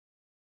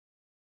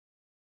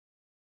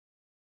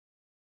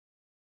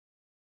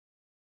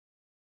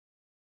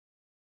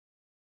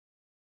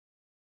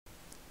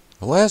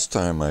The last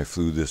time I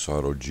flew this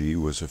Auto G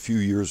was a few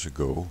years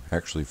ago,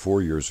 actually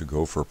 4 years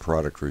ago, for a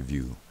product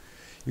review.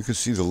 You can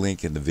see the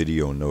link in the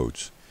video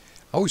notes.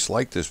 I always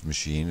liked this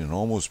machine and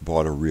almost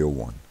bought a real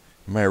one.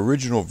 In my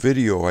original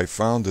video I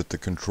found that the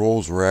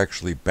controls were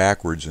actually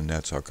backwards and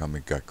that's how come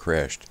it got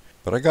crashed,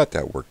 but I got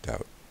that worked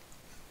out.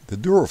 The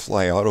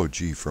Durafly Auto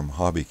G from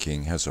Hobby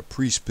King has a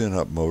pre-spin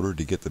up motor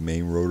to get the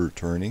main rotor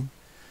turning.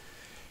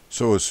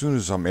 So as soon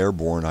as I'm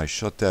airborne, I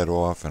shut that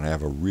off and I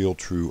have a real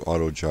true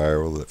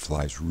auto-gyro that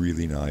flies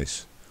really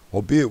nice.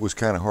 Albeit it was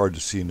kind of hard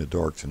to see in the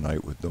dark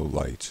tonight with no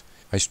lights.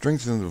 I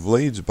strengthened the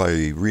blades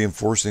by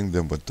reinforcing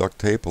them with duct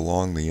tape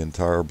along the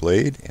entire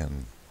blade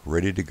and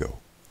ready to go.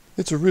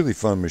 It's a really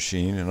fun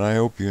machine and I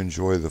hope you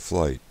enjoy the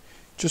flight.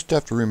 Just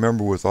have to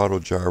remember with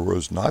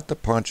auto-gyros not to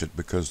punch it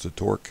because the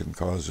torque can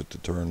cause it to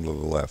turn to the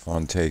left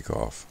on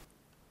takeoff.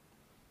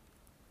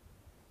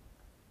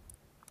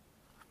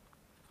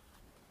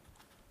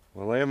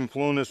 Well, I haven't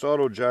flown this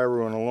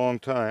auto-gyro in a long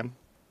time.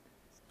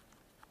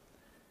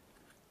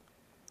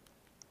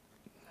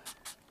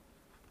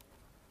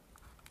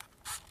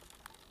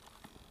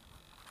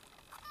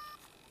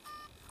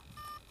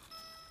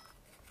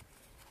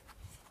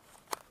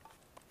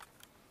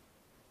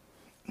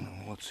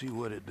 Let's see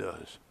what it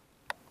does.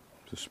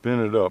 To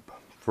spin it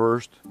up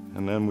first,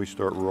 and then we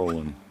start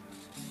rolling.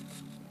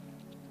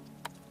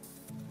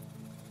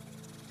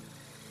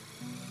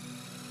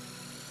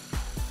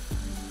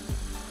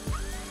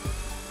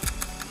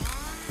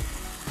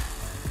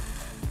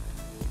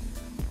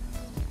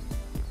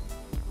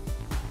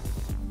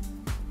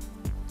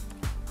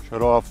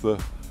 Shut off the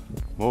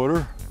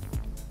motor.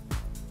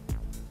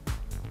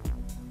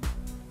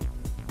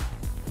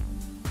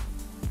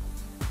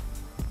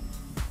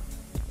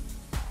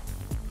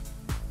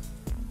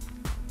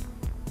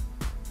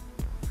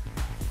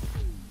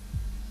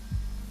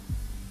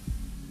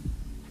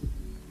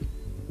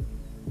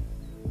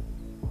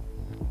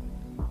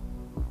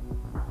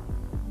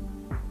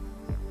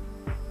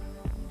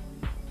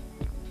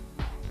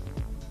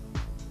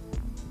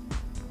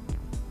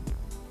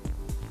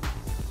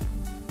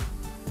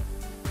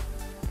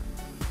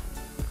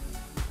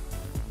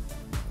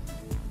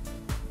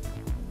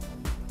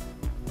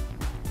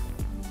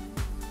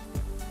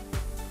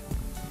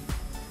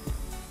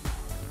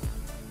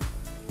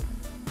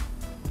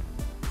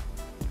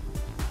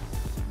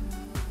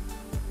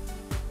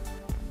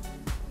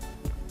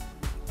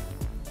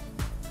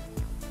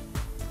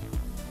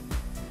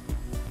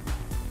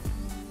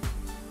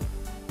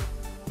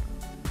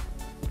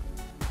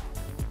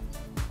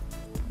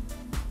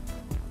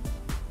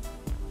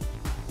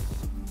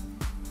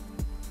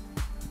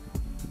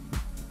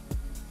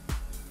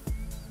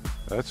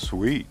 That's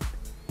sweet.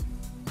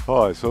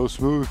 Oh, it's so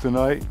smooth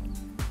tonight.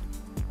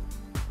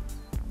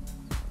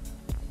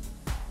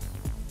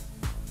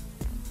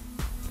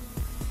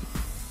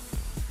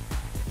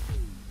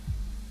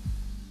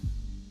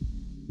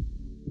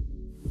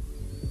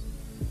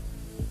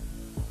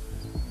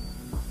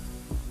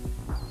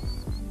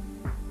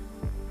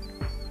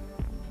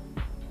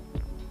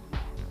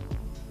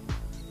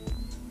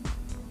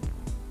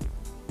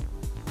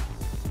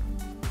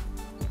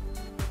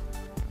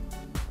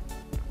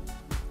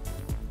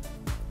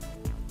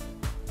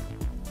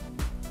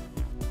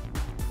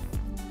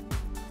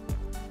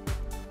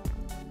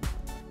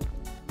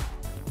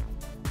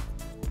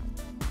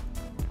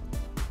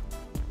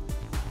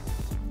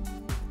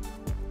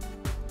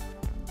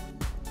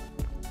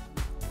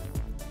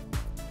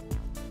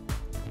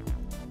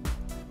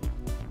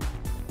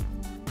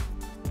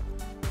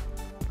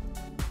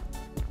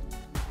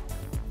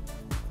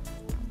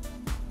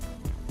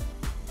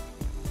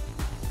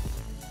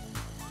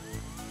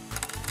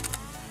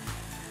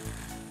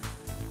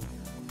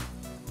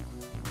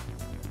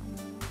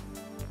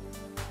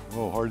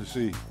 Oh, hard to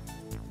see.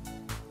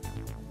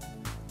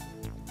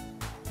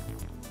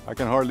 I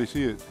can hardly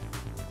see it.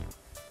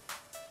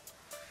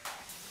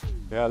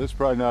 Yeah, this is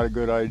probably not a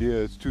good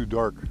idea. It's too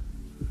dark.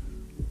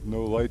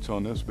 No lights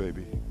on this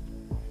baby.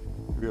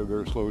 Maybe I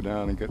better slow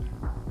down and get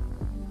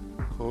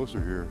closer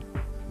here.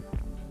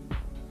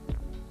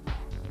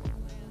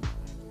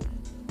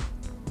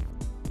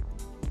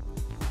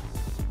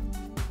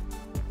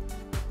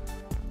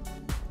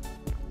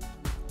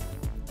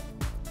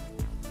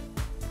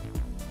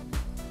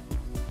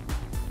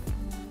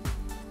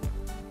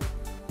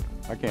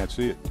 I can't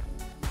see it.